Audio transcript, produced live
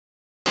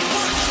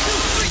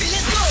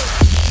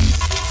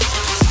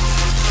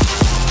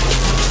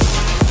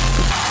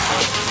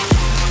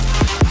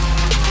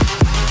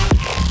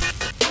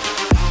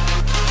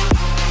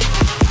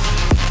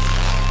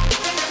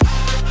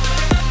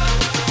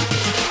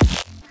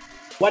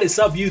What is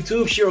up,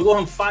 YouTube?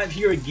 Shiro5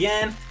 here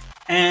again,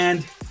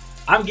 and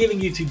I'm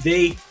giving you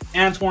today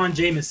Antawn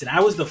Jamison.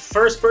 I was the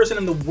first person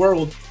in the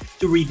world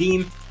to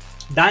redeem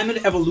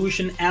Diamond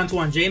Evolution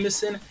Antawn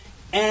Jamison,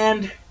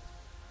 and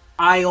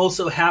I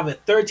also have a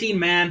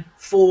 13-man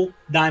full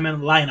Diamond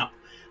lineup.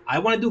 I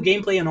want to do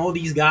gameplay on all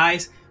these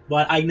guys,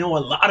 but I know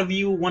a lot of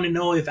you want to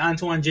know if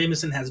Antawn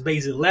Jamison has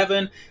base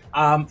 11,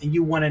 and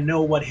you want to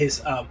know what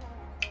his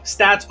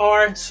stats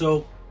are,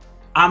 so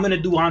I'm going to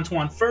do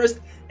Antawn first,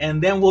 and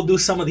then we'll do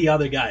some of the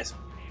other guys.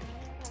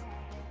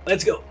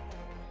 Let's go.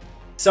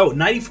 So,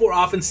 94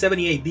 offense,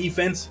 78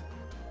 defense.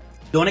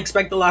 Don't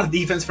expect a lot of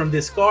defense from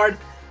this card.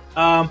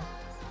 To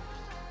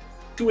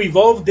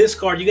evolve this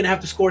card, you're going to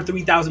have to score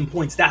 3,000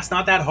 points. That's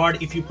not that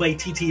hard if you play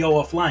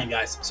TTO offline,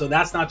 guys. So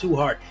that's not too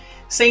hard.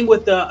 Same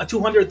with the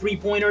 200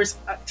 3-pointers.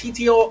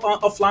 TTO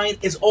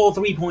offline is all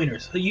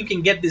 3-pointers. So you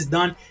can get this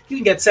done. You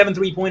can get 7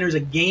 3-pointers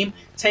a game.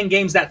 10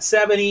 games, that's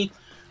 70.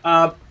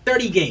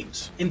 30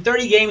 games. In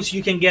 30 games,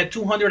 you can get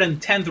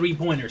 210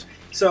 3-pointers.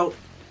 So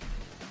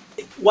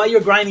while you're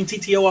grinding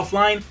TTO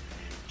offline,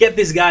 get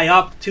this guy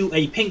up to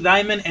a pink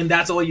diamond, and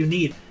that's all you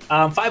need.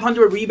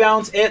 500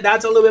 rebounds,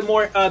 that's a little bit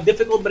more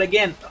difficult, but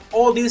again,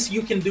 all this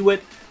you can do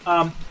it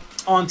on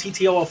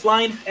TTO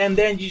offline, and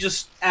then you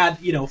just add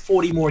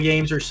 40 more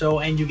games or so,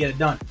 and you get it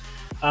done.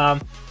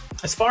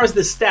 As far as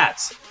the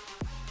stats,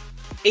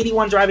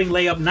 81 driving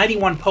layup,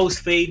 91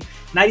 post fade,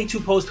 92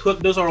 post hook,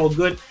 those are all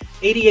good.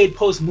 88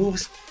 post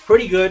moves,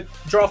 pretty good.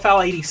 Draw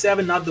foul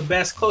 87, not the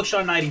best. Close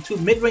shot 92,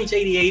 mid-range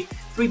 88,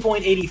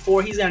 3-point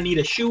 84. He's gonna need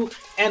a shoe,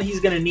 and he's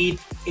gonna need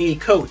a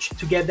coach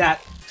to get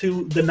that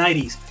to the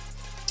 90s.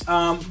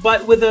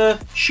 But with a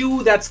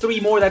shoe, that's 3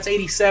 more, that's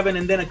 87,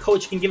 and then a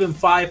coach can give him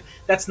 5,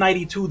 that's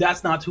 92.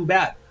 That's not too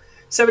bad.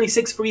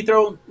 76 free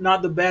throw,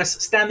 not the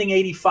best. Standing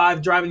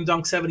 85, driving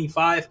dunk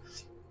 75.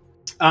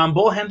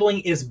 Ball handling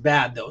is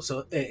bad though,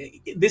 so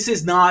this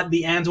is not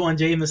the Antawn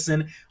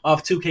Jamison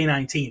of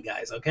 2K19,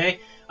 guys,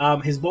 okay?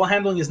 His ball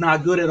handling is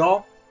not good at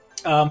all.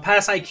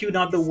 Pass IQ,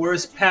 not the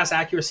worst. Pass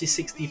accuracy,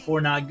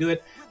 64, not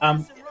good.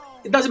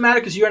 It doesn't matter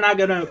because you're not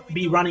going to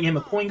be running him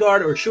a point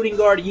guard or shooting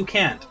guard. You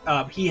can't.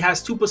 He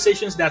has 2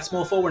 positions, that's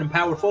small forward and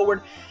power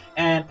forward,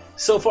 and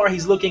so far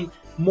he's looking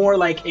more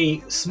like a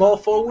small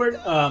forward.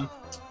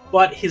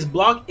 But his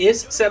block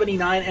is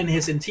 79 and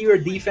his interior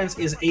defense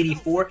is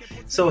 84,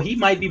 so he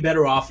might be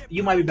better off.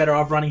 You might be better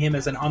off running him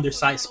as an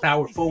undersized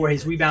power forward.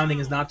 His rebounding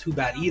is not too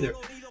bad either.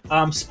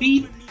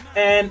 Speed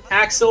and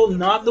Axel,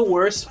 not the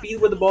worst.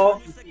 Speed with the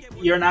ball,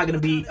 you're not going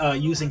to be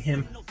using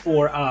him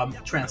for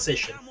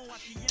transition.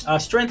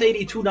 Strength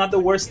 82, not the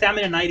worst.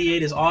 Stamina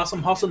 98 is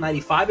awesome. Hustle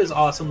 95 is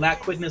awesome. Lat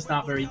quickness,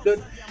 not very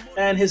good.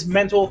 And his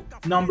mental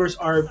numbers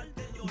are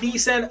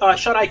decent.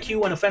 Shot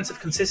IQ and offensive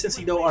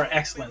consistency, though, are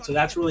excellent. So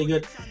that's really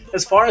good.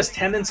 As far as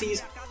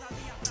tendencies,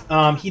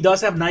 he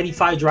does have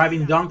 95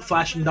 driving dunk,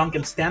 flashing dunk,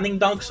 and standing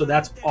dunk. So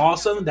that's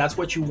awesome. That's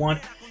what you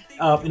want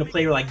in a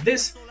player like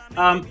this.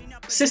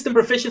 System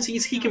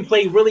proficiencies, he can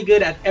play really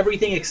good at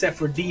everything except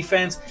for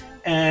defense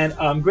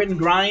and grit and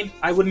grind.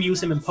 I wouldn't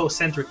use him in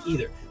post-centric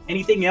either.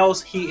 Anything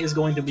else, he is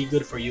going to be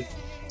good for you.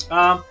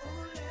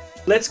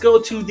 Let's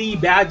go to the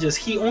badges.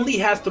 He only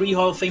has 3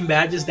 Hall of Fame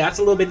badges. That's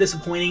a little bit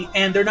disappointing,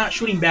 and they're not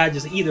shooting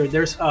badges either.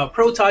 There's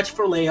Pro Touch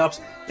for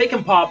layups, Pick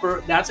and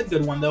Popper, that's a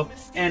good one though,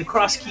 and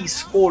Cross Key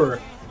Scorer.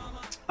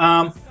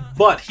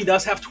 But he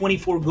does have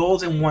 24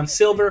 golds and 1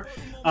 silver.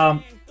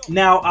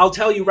 Now, I'll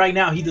tell you right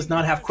now, he does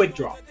not have Quick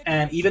Draw,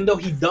 and even though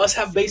he does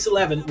have base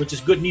 11, which is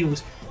good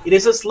news, it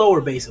is a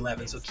slower base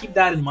 11, so keep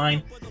that in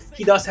mind.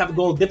 He does have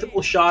gold,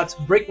 difficult shots,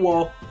 brick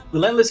wall,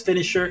 relentless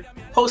finisher,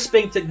 post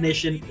spin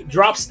technician,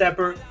 drop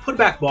stepper,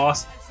 putback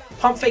boss,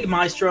 pump fake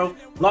maestro,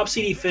 lob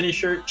CD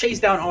finisher, chase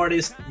down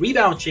artist,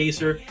 rebound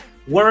chaser,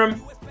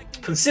 worm,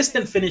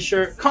 consistent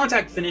finisher,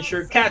 contact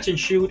finisher, catch and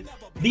shoot,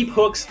 deep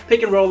hooks,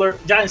 pick and roller,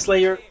 giant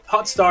slayer,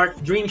 hot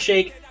start, dream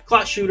shake,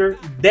 clutch shooter,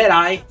 dead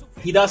eye.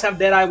 He does have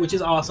dead eye, which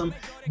is awesome.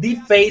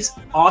 Deep face,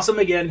 awesome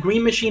again.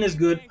 Green machine is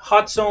good.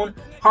 Hot zone,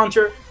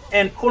 hunter,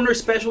 and corner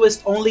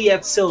specialist only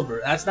at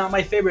silver. That's not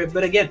my favorite,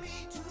 but again,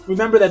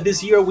 remember that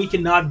this year we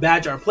cannot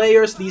badge our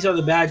players. These are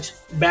the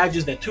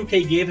badges that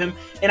 2K gave him,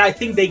 and I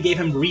think they gave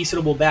him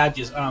reasonable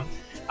badges.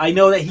 I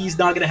know that he's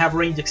not going to have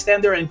range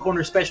extender, and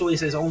corner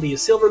specialist is only a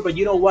silver, but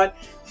you know what?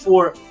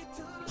 For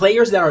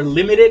players that are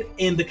limited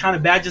in the kind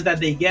of badges that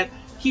they get,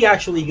 he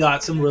actually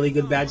got some really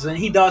good badges, and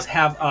he does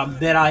have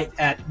Deadeye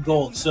at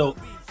gold, so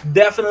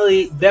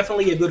definitely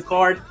a good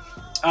card.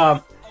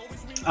 I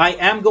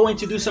am going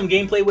to do some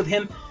gameplay with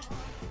him.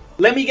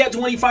 Let me get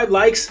 25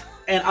 likes,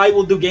 and I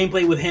will do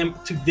gameplay with him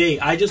today.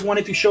 I just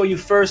wanted to show you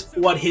first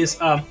what his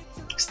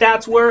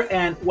stats were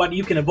and what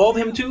you can evolve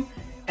him to,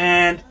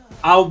 and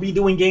I'll be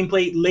doing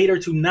gameplay later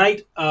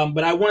tonight,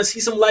 but I want to see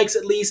some likes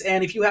at least,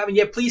 and if you haven't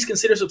yet, please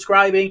consider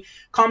subscribing,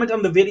 comment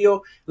on the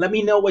video, let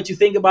me know what you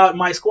think about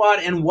my squad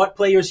and what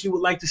players you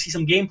would like to see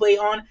some gameplay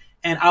on,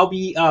 and I'll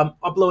be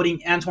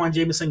uploading Antawn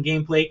Jamison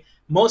gameplay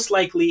most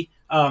likely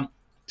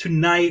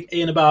tonight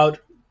in about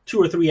 2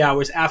 or 3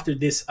 hours after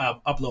this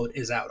upload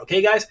is out.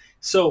 Okay, guys?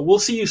 So we'll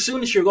see you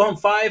soon.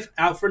 Shiro5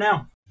 out for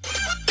now.